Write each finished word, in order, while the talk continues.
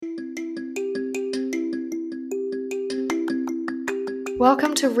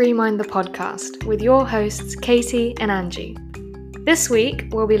Welcome to Remind the Podcast with your hosts Katie and Angie. This week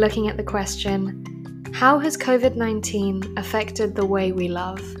we'll be looking at the question, how has COVID-19 affected the way we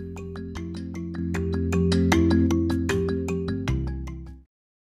love?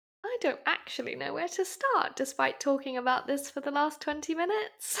 I don't actually know where to start despite talking about this for the last 20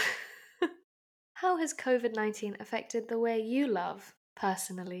 minutes. How has COVID-19 affected the way you love,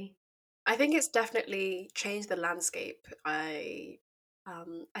 personally? I think it's definitely changed the landscape.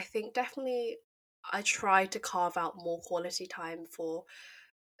 I think definitely I try to carve out more quality time for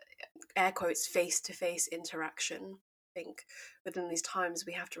air quotes face-to-face interaction. I think within these times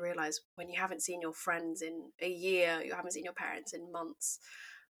we have to realize when you haven't seen your friends in a year, you haven't seen your parents in months.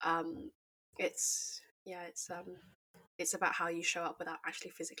 Um, it's about how you show up without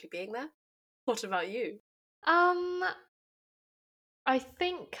actually physically being there. What about you? Um, I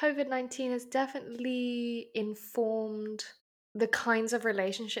think COVID-19 has definitely informed the kinds of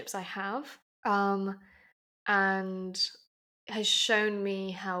relationships I have, and has shown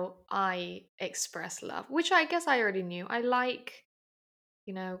me how I express love, which I guess I already knew. I like,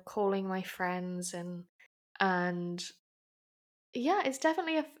 calling my friends and yeah, it's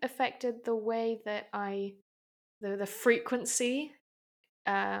definitely affected the way that the frequency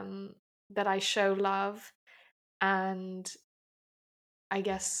um that I show love, and I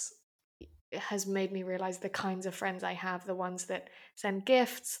guess it has made me realize the kinds of friends I have, the ones that send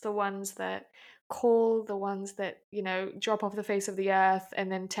gifts, the ones that call, the ones that, drop off the face of the earth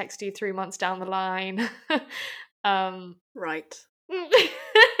and then text you 3 months down the line. um, Right.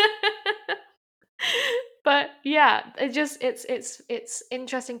 but yeah, it's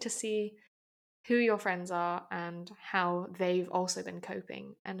interesting to see who your friends are and how they've also been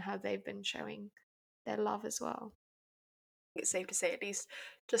coping and how they've been showing their love as well. It's safe to say, at least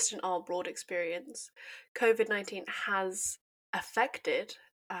just in our broad experience, COVID-19 has affected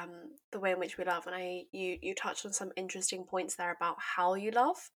the way in which we love. And you touched on some interesting points there about how you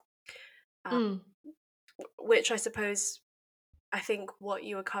love, um, Mm, which I think what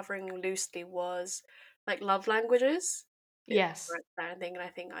you were covering loosely was like love languages. It's yes. right there, and I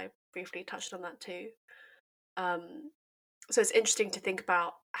think I briefly touched on that too. Um, so it's interesting to think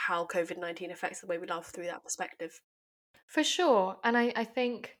about how COVID-19 affects the way we love through that perspective. For sure, and I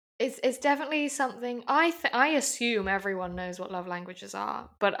think it's definitely something I assume everyone knows what love languages are,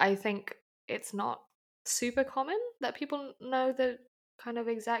 but I think it's not super common that people know the kind of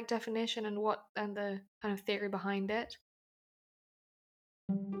exact definition and the kind of theory behind it.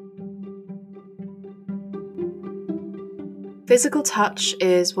 Physical touch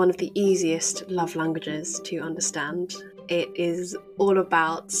is one of the easiest love languages to understand. It is all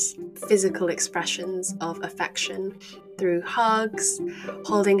about physical expressions of affection through hugs,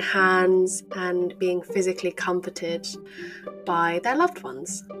 holding hands, and being physically comforted by their loved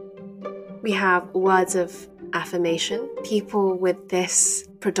ones. We have words of affirmation. People with this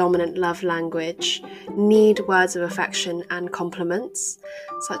predominant love language need words of affection and compliments,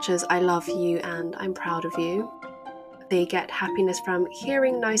 such as I love you and I'm proud of you. They get happiness from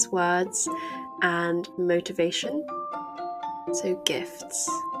hearing nice words and motivation. So, gifts.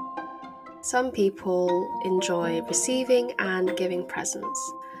 Some people enjoy receiving and giving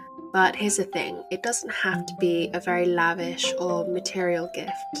presents. But here's the thing, it doesn't have to be a very lavish or material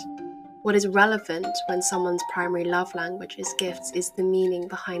gift. What is relevant when someone's primary love language is gifts is the meaning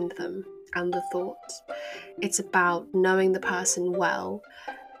behind them and the thought. It's about knowing the person well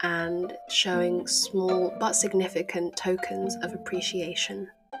and showing small but significant tokens of appreciation.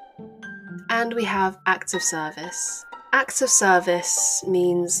 And we have acts of service. Acts of service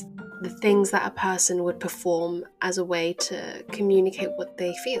means the things that a person would perform as a way to communicate what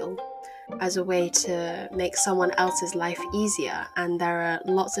they feel, as a way to make someone else's life easier. And there are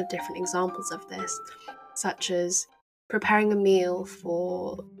lots of different examples of this, such as preparing a meal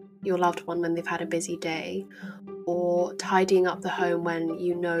for your loved one when they've had a busy day, or tidying up the home when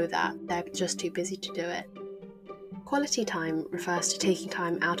you know that they're just too busy to do it. Quality time refers to taking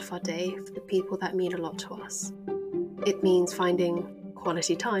time out of our day for the people that mean a lot to us. It means finding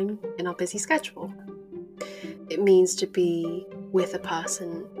quality time in our busy schedule. It means to be with a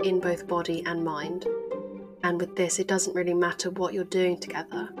person in both body and mind. And with this, it doesn't really matter what you're doing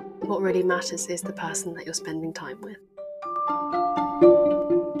together. What really matters is the person that you're spending time with.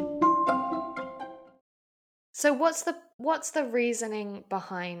 So what's the reasoning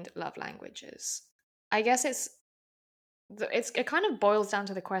behind love languages? I guess it kind of boils down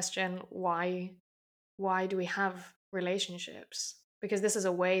to the question, why do we have relationships? Because this is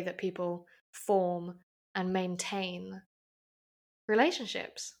a way that people form and maintain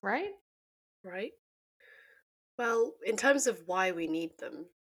relationships, right? Right? Well, in terms of why we need them,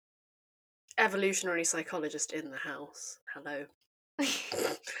 evolutionary psychologist in the house. Hello.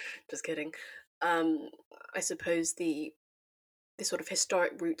 Just kidding. Um, I suppose the sort of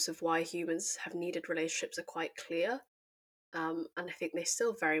historic roots of why humans have needed relationships are quite clear. And I think they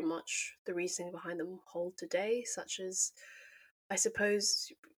still very much the reasoning behind them hold today, such as I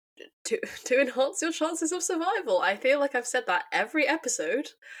suppose to to enhance your chances of survival. I feel like I've said that every episode,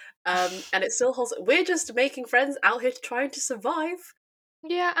 and it still holds. We're just making friends out here trying to survive.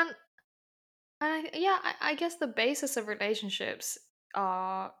 Yeah, I guess the basis of relationships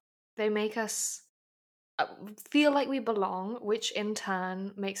are they make us uh, feel like we belong, which in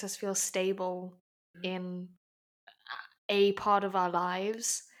turn makes us feel stable in a part of our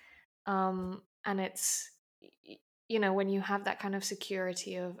lives. And it's, when you have that kind of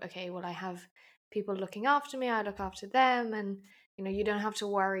security of, okay, well, I have people looking after me, I look after them, and, you don't have to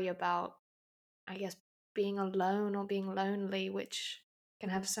worry about, I guess, being alone or being lonely, which can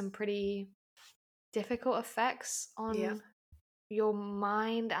have Mhm. some pretty difficult effects Yeah, on your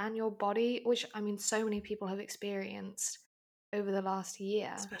mind and your body, which I mean, so many people have experienced over the last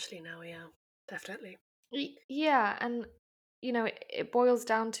year. especially now. Yeah, definitely. Yeah, and it boils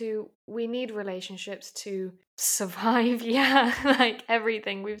down to we need relationships to survive. Yeah, like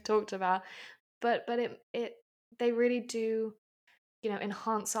everything we've talked about, but it they really do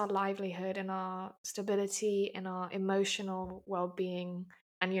enhance our livelihood and our stability and our emotional well-being.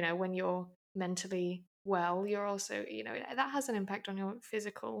 And when you're mentally well, you're also that has an impact on your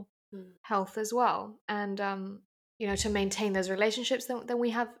physical Mm. health as well. And to maintain those relationships, then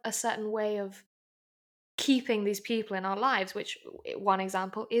we have a certain way of keeping these people in our lives, which one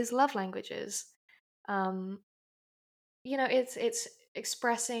example is love languages. um it's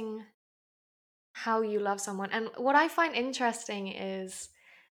expressing how you love someone. And what I find interesting is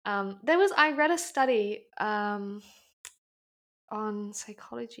I read a study on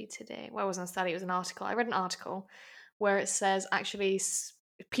Psychology Today. Well, it wasn't a study, it was an article. I read an article where it says actually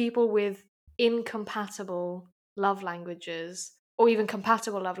people with incompatible love languages, or even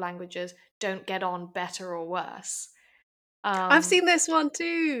compatible love languages, don't get on better or worse. I've um seen this one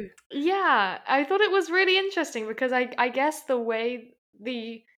too. Yeah, I thought it was really interesting because I guess the way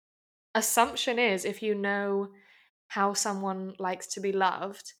the assumption is, if you know how someone likes to be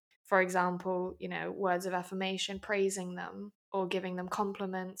loved, for example, words of affirmation, praising them or giving them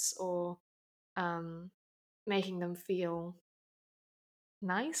compliments, or um making them feel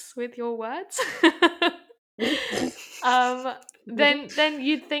nice with your words. um then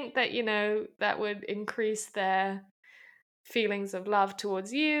you'd think that that would increase their feelings of love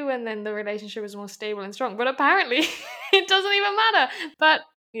towards you, and then the relationship is more stable and strong, but apparently it doesn't even matter. But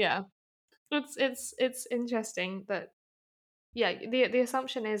yeah, it's interesting that, yeah, the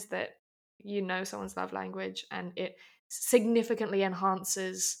assumption is that someone's love language, and it significantly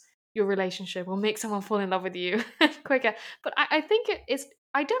enhances your relationship or makes someone fall in love with you quicker. But I think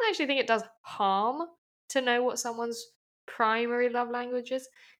I don't actually think it does harm to know what someone's primary love language is,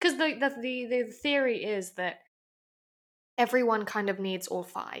 because the theory is that everyone kind of needs all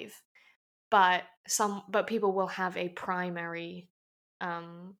five, but people will have a primary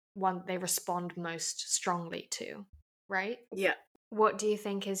one they respond most strongly to, right? Yeah, What do you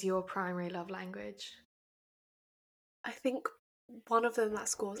think is your primary love language? I think one of them that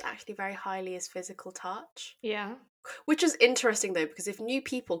scores actually very highly is physical touch. Yeah. Which is interesting though, because if new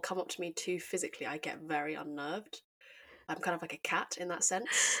people come up to me too physically, I get very unnerved. I'm kind of like a cat in that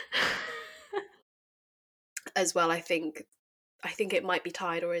sense. As well, I think it might be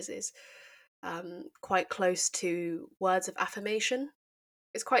tied or is quite close to words of affirmation.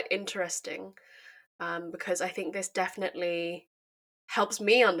 It's quite interesting because I think this definitely helps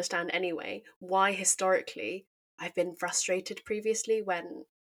me understand anyway why historically I've been frustrated previously when,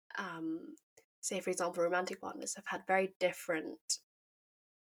 um, say, for example, romantic partners have had very different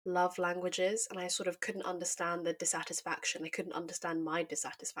love languages, and I sort of couldn't understand the dissatisfaction. I couldn't understand my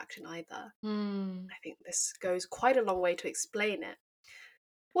dissatisfaction either. Hmm. I think this goes quite a long way to explain it.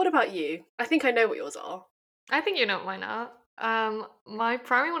 What about you? I think I know what yours are. I think you know what mine are. My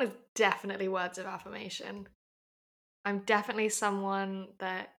primary one is definitely words of affirmation. I'm definitely someone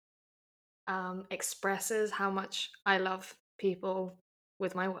that expresses how much I love people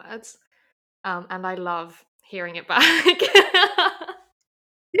with my words, and I love hearing it back.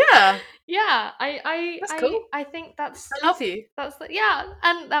 Yeah, Yeah, that's cool. I think I love you. yeah,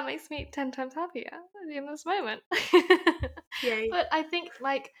 and that makes me 10 times happier in this moment. Yay. But I think,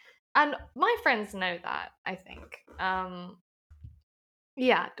 like, and my friends know that, I think.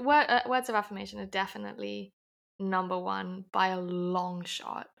 Yeah, words of affirmation are definitely number one by a long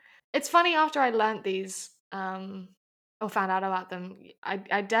shot. It's funny, after I learnt these or found out about them,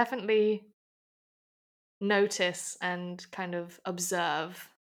 I definitely notice and kind of observe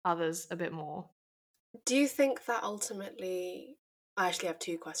others a bit more. Do you think that ultimately, I actually have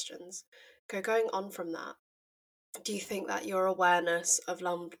two questions. Going on from that, do you think that your awareness of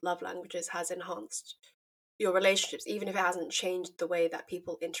love languages has enhanced your relationships, even if it hasn't changed the way that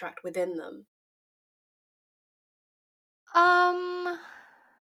people interact within them? Um,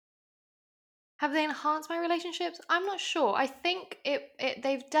 have they enhanced my relationships? I'm not sure. I think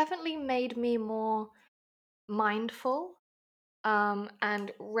they've definitely made me more mindful,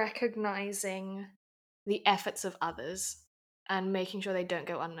 and recognizing the efforts of others and making sure they don't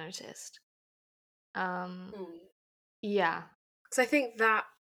go unnoticed. Um, yeah. Because I think that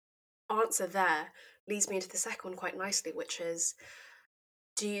answer there leads me into the second one quite nicely, which is,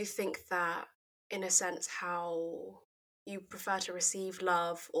 do you think that, in a sense, how you prefer to receive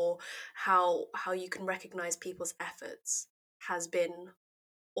love, or how you can recognize people's efforts, has been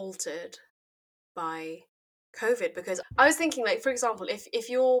altered by COVID? Because I was thinking, like, for example, if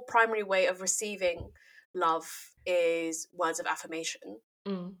your primary way of receiving love is words of affirmation,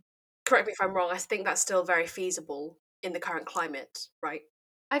 Mm. correct me if I'm wrong, I think that's still very feasible in the current climate, right?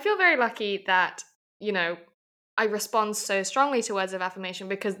 I feel very lucky that, I respond so strongly to words of affirmation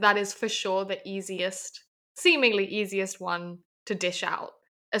because that is for sure the easiest, seemingly easiest one to dish out,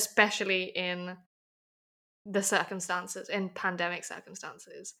 especially in the circumstances, in pandemic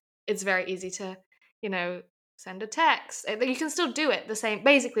circumstances. It's very easy to, you know, send a text. You can still do it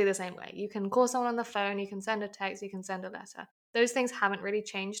basically the same way. You can call someone on the phone, you can send a text, you can send a letter. Those things haven't really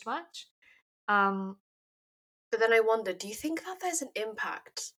changed much. Um, But then I wonder, do you think that there's an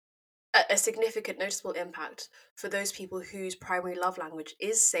impact, a significant, noticeable impact, for those people whose primary love language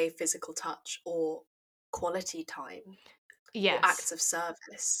is, say, physical touch or quality time or yes. acts of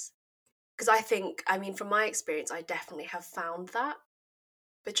service? Because I think, I mean, from my experience, I definitely have found that,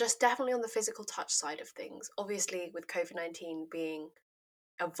 but just definitely on the physical touch side of things. Obviously, with COVID-19 being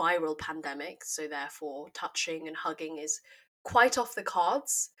a viral pandemic, so therefore touching and hugging is quite off the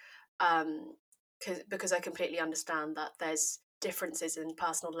cards. Um, because I completely understand that there's differences in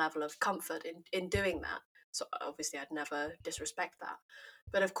personal level of comfort in doing that. So obviously, I'd never disrespect that.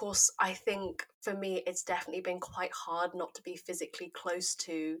 But of course, I think for me, it's definitely been quite hard not to be physically close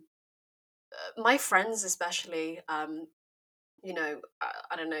to my friends, especially. I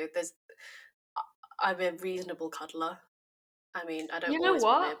don't know. I'm a reasonable cuddler. I mean, I don't You know always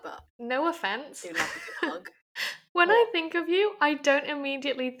want what? it, but No offense. do love a good hug. When I What? think of you, I don't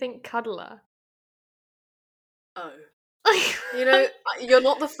immediately think cuddler. Oh. You know, you're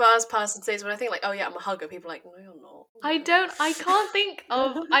not the first person to say this. When I think, like, oh yeah, I'm a hugger, people are like, no, you're not. I can't think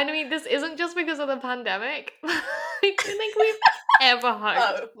of, No. I mean, this isn't just because of the pandemic. I don't think we've ever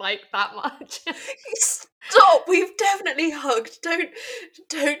hugged Oh. like that much. Stop! We've definitely hugged.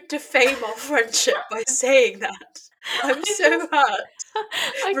 Don't defame our friendship by saying that. I'm I so just, hurt.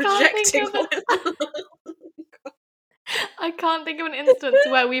 I can't think Rejecting of all it. I can't think of an instance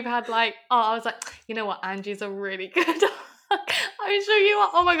where we've had like, oh, I was like, you know what, Angie's a really good hug. I'm sure you are.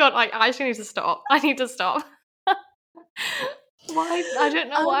 Oh my god, like I actually need to stop. I need to stop. Why? I don't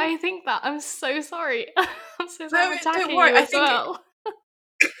know um, why I think that. I'm so sorry. I'm so sorry I'm no, don't attacking worry. you as well.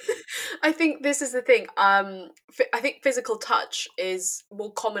 I think this is the thing. I think physical touch is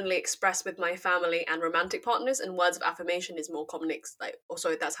more commonly expressed with my family and romantic partners, and words of affirmation is more commonly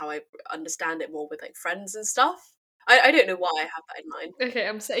also that's how I understand it more with like friends and stuff. I don't know why I have that in mind. Okay,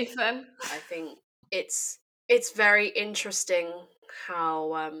 I'm safe then. I think it's it's very interesting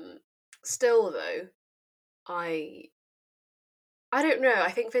how still though I I don't know.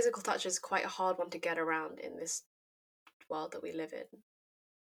 I think physical touch is quite a hard one to get around in this world that we live in.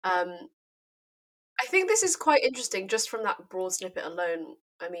 Um, I think this is quite interesting just from that broad snippet alone.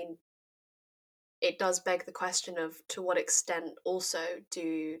 I mean, it does beg the question of to what extent also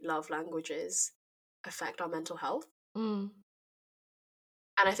do love languages affect our mental health? Mm.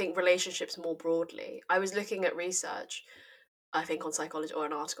 And I think relationships more broadly. I was looking at research, I think on psychology, or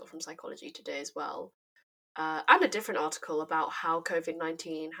an article from Psychology Today as well, and a different article about how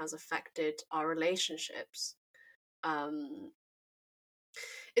COVID-19 has affected our relationships. Um,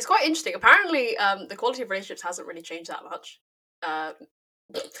 it's quite interesting. Apparently, the quality of relationships hasn't really changed that much. Um,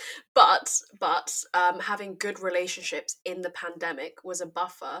 but having good relationships in the pandemic was a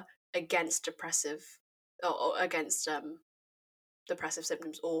buffer against or against depressive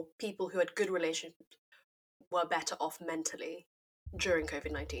symptoms, or people who had good relationships were better off mentally during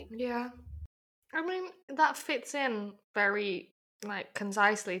COVID-19. Yeah. I mean, that fits in very like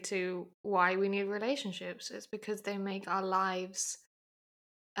concisely to why we need relationships. It's because they make our lives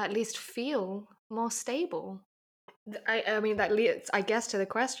at least feel more stable? I mean that leads, I guess, to the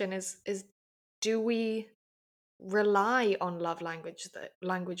question is do we rely on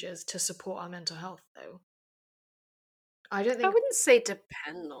languages to support our mental health though? I don't I think wouldn't say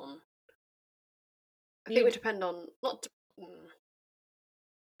depend on. I think it you would depend on not. I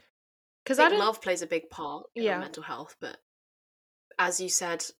because I think don't love plays a big part in our yeah. mental health, but as you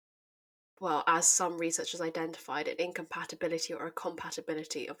said, well, as some researchers identified, an incompatibility or a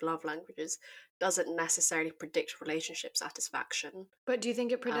compatibility of love languages doesn't necessarily predict relationship satisfaction. But do you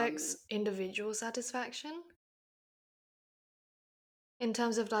think it Um, predicts individual satisfaction in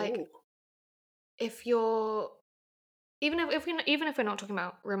terms of like oh, if you're even if we're not talking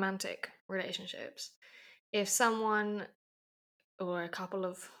about romantic relationships, if someone or a couple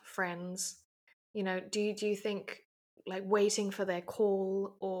of friends, do you think like waiting for their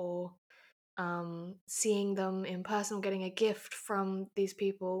call or seeing them in person or getting a gift from these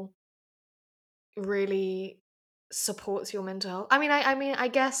people really supports your mental health? I mean, I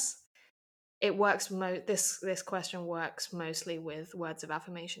guess it works. This question works mostly with words of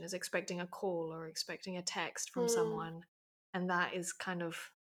affirmation, is expecting a call or expecting a text from hmm. someone, and that is kind of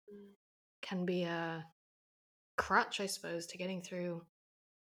can be a crutch, I suppose, to getting through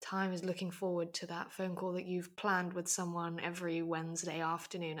time, is looking forward to that phone call that you've planned with someone every Wednesday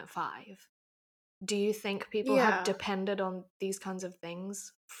afternoon at 5. Do you think people have Yeah. depended on these kinds of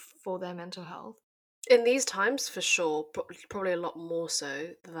things for their mental health? In these times, for sure, probably a lot more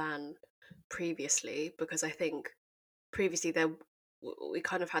so than previously, because I think previously we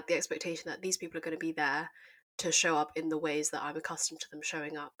kind of had the expectation that these people are going to be there to show up in the ways that I'm accustomed to them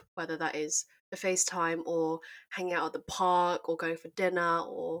showing up, whether that is a FaceTime or hanging out at the park or going for dinner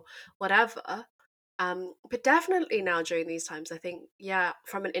or whatever. But definitely now during these times, I think, yeah,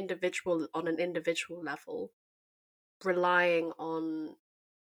 from an individual level, relying on,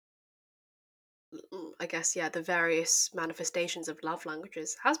 I guess, yeah, the various manifestations of love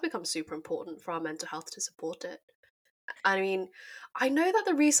languages has become super important for our mental health to support it. I mean, I know that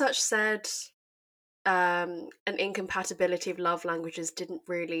the research said an incompatibility of love languages didn't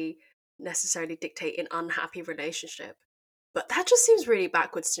really necessarily dictate an unhappy relationship. But that just seems really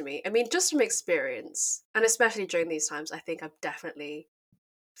backwards to me. I mean, just from experience, and especially during these times, I think I've definitely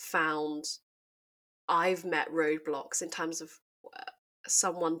found I've met roadblocks in terms of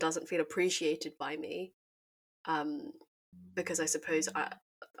someone doesn't feel appreciated by me, um, because I suppose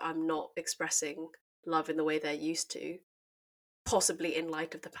I'm not expressing love in the way they're used to, possibly in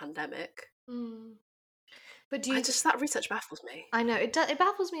light of the pandemic. Mm. But do I you just that research baffles me. I know it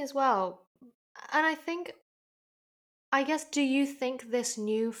baffles me as well. And I guess, do you think this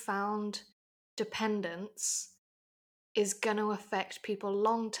newfound dependence is going to affect people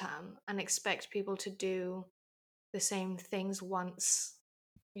long term and expect people to do the same things once,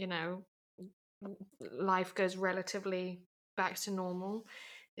 you know, life goes relatively back to normal?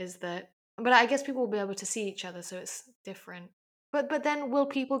 Is that, but I guess people will be able to see each other, so it's different. But then will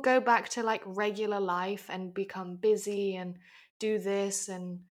people go back to like regular life and become busy and do this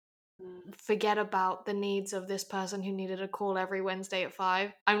and Mm. forget about the needs of this person who needed a call every Wednesday at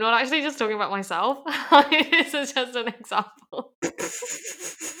 5? I'm not actually just talking about myself. This is just an example.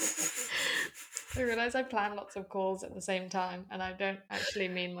 I realize I plan lots of calls at the same time and I don't actually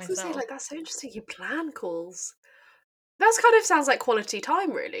mean I was gonna say, myself. like, that's so interesting. You plan calls. That's kind of sounds like quality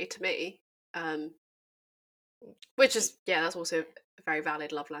time, really, to me. Um, which is, yeah, that's also a very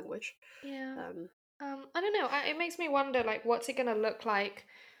valid love language. Yeah. Um, I don't know. It makes me wonder, like, what's it going to look like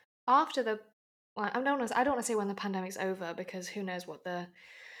after the. Well, I don't want to say when the pandemic's over, because who knows what the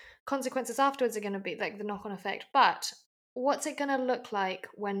consequences afterwards are going to be, like the knock-on effect. But what's it going to look like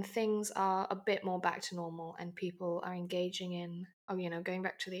when things are a bit more back to normal and people are engaging in, or going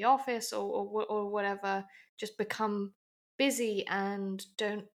back to the office or whatever, just become busy and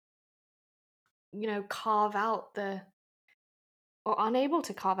don't carve out the or unable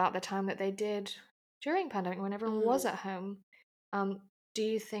to carve out the time that they did during pandemic when everyone was mm, at home. Do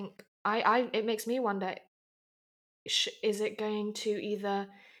you think I it makes me wonder, is it going to either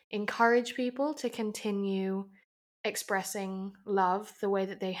encourage people to continue expressing love the way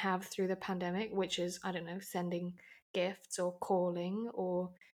that they have through the pandemic, which is, I don't know, sending gifts or calling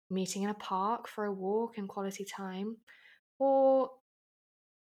or meeting in a park for a walk and quality time? Or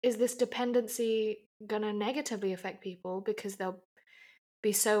is this dependency going to negatively affect people because they'll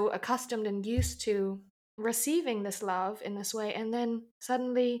be so accustomed and used to receiving this love in this way, and then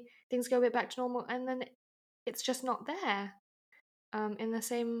suddenly things go a bit back to normal and then it's just not there in the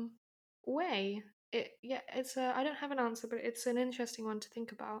same way? It's I don't have an answer, but it's an interesting one to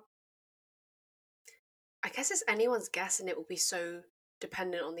think about. I guess it's anyone's guess, and it will be so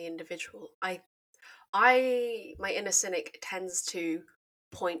dependent on the individual. My inner cynic tends to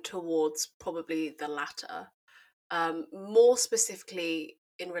point towards probably the latter, more specifically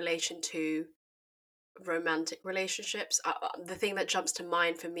in relation to romantic relationships. The thing that jumps to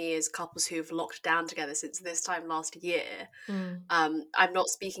mind for me is couples who've locked down together since this time last year. Mm. I'm not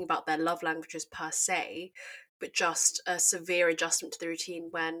speaking about their love languages per se, but just a severe adjustment to the routine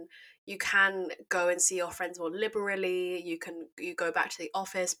when you can go and see your friends more liberally, you go back to the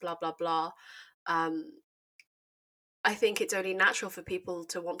office, blah blah blah. Um, I think it's only natural for people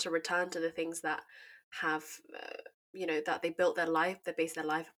to want to return to the things that have, that they built their life, they base their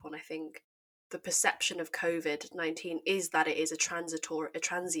life upon. I think the perception of COVID-19 is that it is a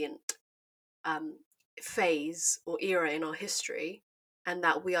transient um, phase or era in our history, and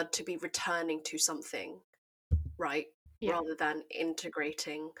that we are to be returning to something, right? Yeah. Rather than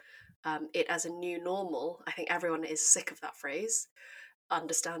integrating it as a new normal. I think everyone is sick of that phrase,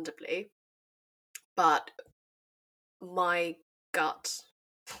 understandably. But my gut,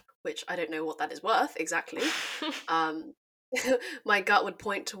 which I don't know what that is worth exactly, um, my gut would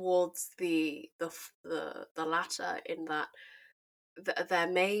point towards the latter, in that there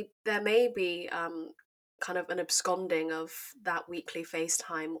may be kind of an absconding of that weekly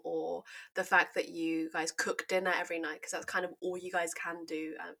FaceTime, or the fact that you guys cook dinner every night because that's kind of all you guys can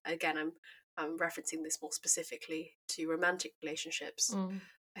do. Again, I'm referencing this more specifically to romantic relationships. Mm.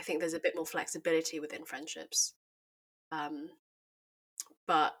 I think there's a bit more flexibility within friendships. Um,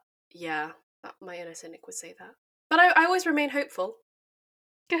 but yeah, my inner cynic would say that. But I always remain hopeful.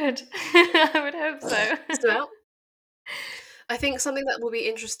 Good. I would hope so. So I think something that will be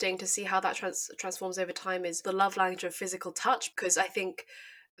interesting to see how that transforms over time is the love language of physical touch, because I think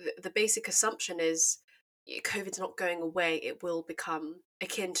the basic assumption is COVID's not going away. It will become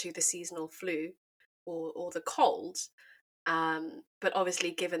akin to the seasonal flu or the cold. But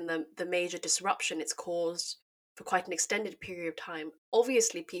obviously, given the major disruption it's caused for quite an extended period of time,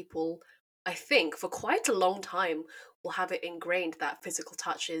 obviously people, I think, for quite a long time will have it ingrained that physical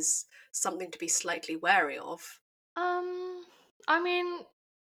touch is something to be slightly wary of. um, I mean,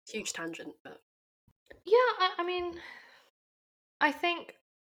 Huge tangent, but yeah, I mean, I think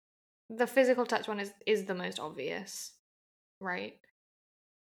the physical touch one is the most obvious, right?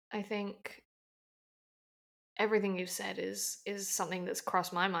 I think everything you've said is something that's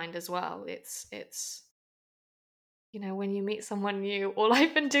crossed my mind as well. It's when you meet someone new, all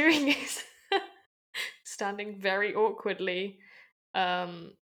I've been doing is standing very awkwardly,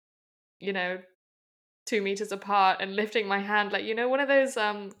 um, you know, 2 meters apart and lifting my hand like one of those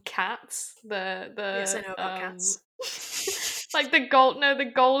cats, yes, I the know about cats. like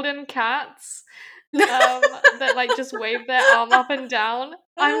the golden cats that like just wave their arm up and down.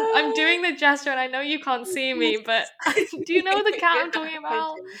 I'm doing the gesture and I know you can't see me, but do you know the cat Yeah, I'm talking I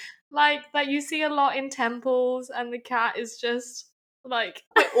about? do. Like that you see a lot in temples and the cat is just like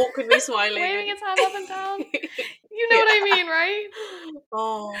Like awkwardly smiling waving and its hand up and down. You know yeah. what I mean, right?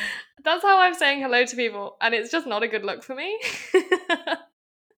 Oh, That's how I'm saying hello to people, and it's just not a good look for me.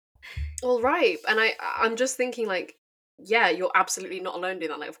 all right. And I'm just thinking, like, yeah, you're absolutely not alone doing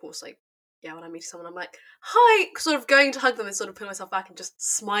that. Like, of course, like, yeah, when I meet someone, I'm like, hi, sort of going to hug them and sort of putting myself back and just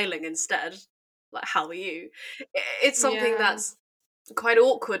smiling instead. Like, how are you? It's something Yeah. that's quite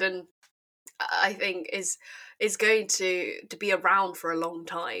awkward, and I think is going to be around for a long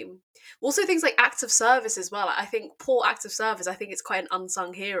time. Also, things like acts of service as well. I think poor acts of service. I think it's quite an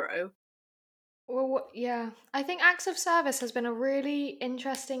unsung hero. Well, yeah. I think acts of service has been a really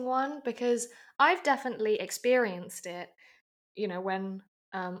interesting one because I've definitely experienced it. When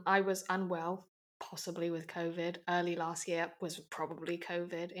I was unwell, possibly with COVID early last year, was probably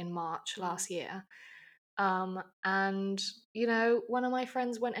COVID in March Mm. last year. And one of my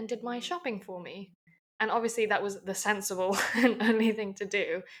friends went and did my shopping for me. And obviously that was the sensible and only thing to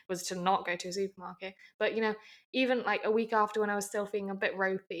do was to not go to a supermarket. But even like a week after when I was still feeling a bit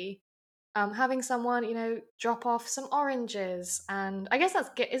ropey, having someone drop off some oranges, and I guess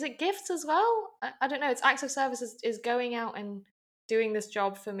is it gifts as well? I don't know. It's acts of service is going out and doing this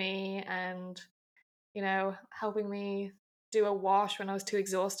job for me, and helping me do a wash when I was too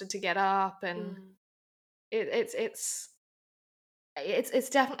exhausted to get up, and Mm. it's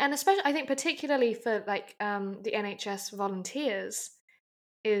definitely, and especially I think particularly for like the NHS volunteers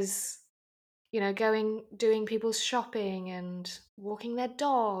is going doing people's shopping and walking their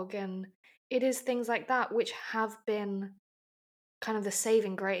dog, and it is things like that which have been kind of the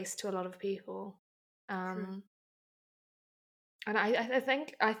saving grace to a lot of people. True. um and I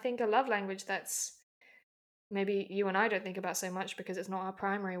think a love language that's maybe you and I don't think about so much because it's not our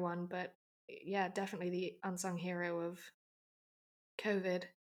primary one, but yeah, definitely the unsung hero of COVID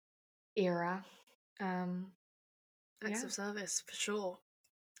era. Um, Acts yeah, of service for sure.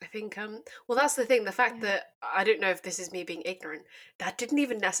 I think well, that's the thing, the fact yeah, that I don't know if this is me being ignorant, that didn't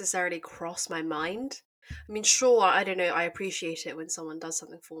even necessarily cross my mind. I mean, sure, I don't know, I appreciate it when someone does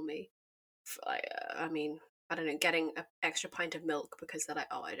something for me. I mean, I don't know, getting an extra pint of milk because they're like,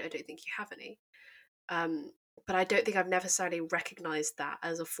 oh, I don't think you have any. Um, but I don't think I've necessarily recognized that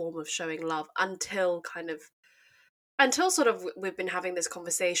as a form of showing love until sort of we've been having this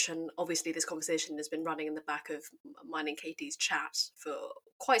conversation. Obviously, this conversation has been running in the back of mine and Katie's chat for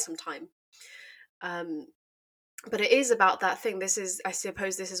quite some time. Um, but it is about that thing. I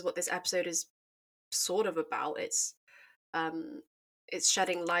suppose, this is what this episode is sort of about. Um, it's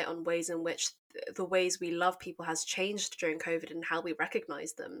shedding light on ways in which the ways we love people has changed during COVID and how we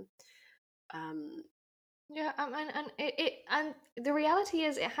recognize them. Um, yeah. And the reality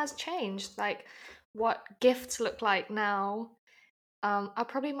is, it has changed. Like, what gifts look like now are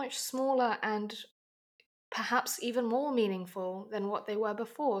probably much smaller and perhaps even more meaningful than what they were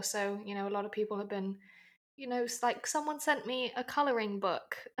before. So, a lot of people have been, it's like someone sent me a coloring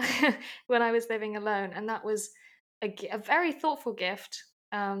book when I was living alone, and that was a very thoughtful gift.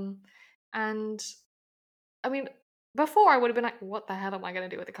 And I mean, before I would have been like, what the hell am I going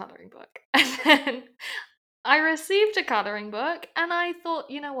to do with a coloring book? And then I received a coloring book, and I thought,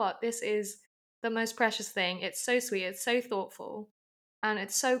 you know what? This is the most precious thing. It's so sweet, it's so thoughtful, and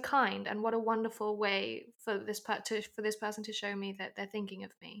it's so kind. And what a wonderful way for for this person to show me that they're thinking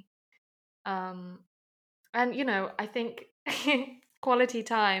of me. Um, and I think quality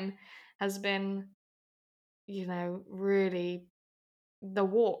time has been, really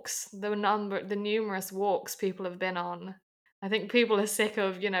the numerous walks people have been on. I think people are sick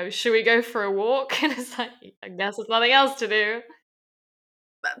of, should we go for a walk? And it's like, I guess there's nothing else to do.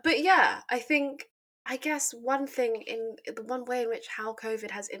 but yeah, I guess one thing in the one way in which how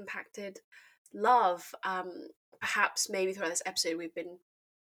COVID has impacted love, perhaps maybe throughout this episode we've been,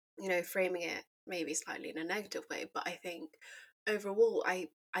 framing it maybe slightly in a negative way, but I think overall, I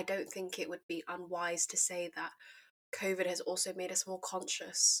don't think it would be unwise to say that COVID has also made us more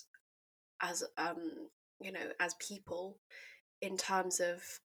conscious as as people in terms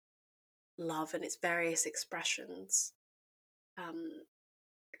of love and its various expressions. Um,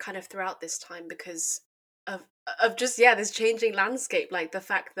 Kind of throughout this time because of just, yeah, this changing landscape, like the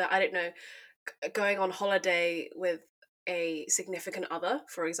fact that, I don't know, going on holiday with a significant other,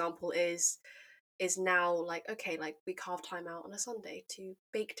 for example, is now like, okay, like we carve time out on a Sunday to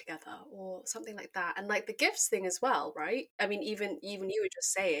bake together or something like that. And like the gifts thing as well, right? I mean, even you were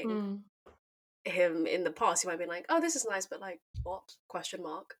just saying Mm. him in the past, you might be like, oh, this is nice, but like what, question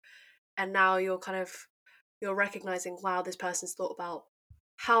mark. And now you're recognizing, wow, this person's thought about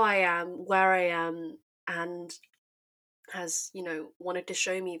how I am, where I am, and has, wanted to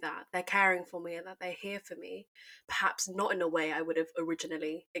show me that they're caring for me and that they're here for me, perhaps not in a way I would have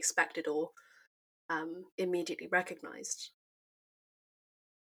originally expected or immediately recognized.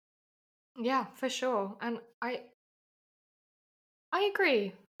 Yeah, for sure. And I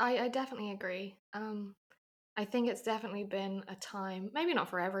agree. I definitely agree. I think it's definitely been a time, maybe not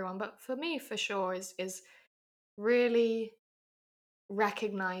for everyone, but for me for sure, is really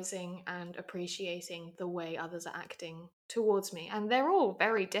recognizing and appreciating the way others are acting towards me. And they're all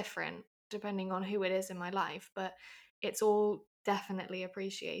very different depending on who it is in my life, but it's all definitely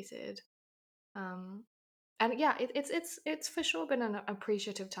appreciated. Um, and yeah, it's for sure been an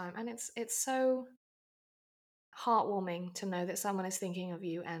appreciative time, and it's so heartwarming to know that someone is thinking of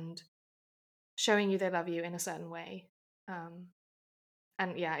you and showing you they love you in a certain way. Um,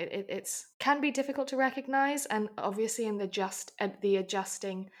 and yeah, it's can be difficult to recognize, and obviously in the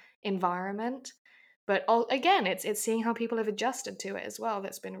adjusting environment. But again, it's seeing how people have adjusted to it as well.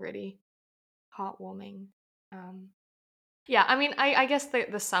 That's been really heartwarming. Um, yeah, I mean, I guess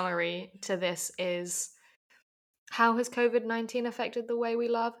the summary to this is, how has COVID-19 affected the way we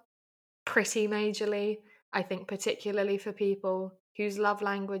love? Pretty majorly. I think particularly for people whose love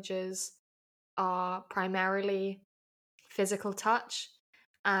languages are primarily physical touch.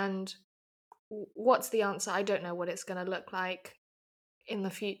 And what's the answer? I don't know what it's going to look like in the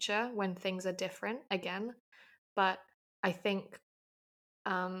future when things are different again. But I think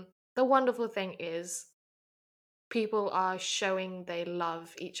the wonderful thing is, people are showing they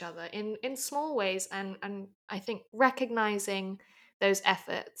love each other in small ways, and I think recognizing those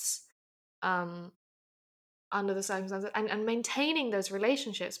efforts um, under the circumstances, and maintaining those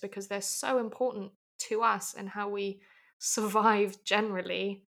relationships, because they're so important to us and how we survive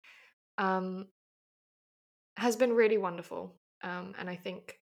generally, um, has been really wonderful. And I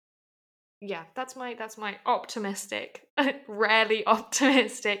think, yeah, that's my optimistic, rarely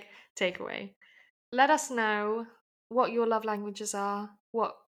optimistic takeaway. let us know what your love languages are,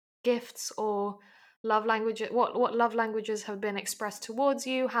 what gifts or love language what love languages have been expressed towards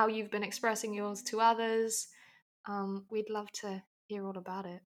you, how you've been expressing yours to others. We'd love to hear all about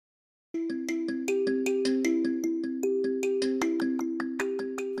it.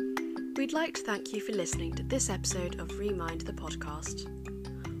 We'd like to thank you for listening to this episode of Remind the podcast.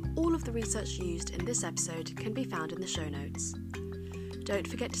 All of the research used in this episode can be found in the show notes. Don't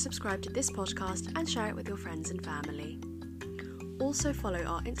forget to subscribe to this podcast and share it with your friends and family. Also follow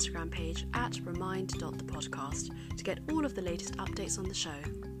our Instagram page at remind.thepodcast to get all of the latest updates on the show.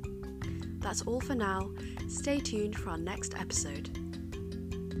 That's all for now. Stay tuned for our next episode.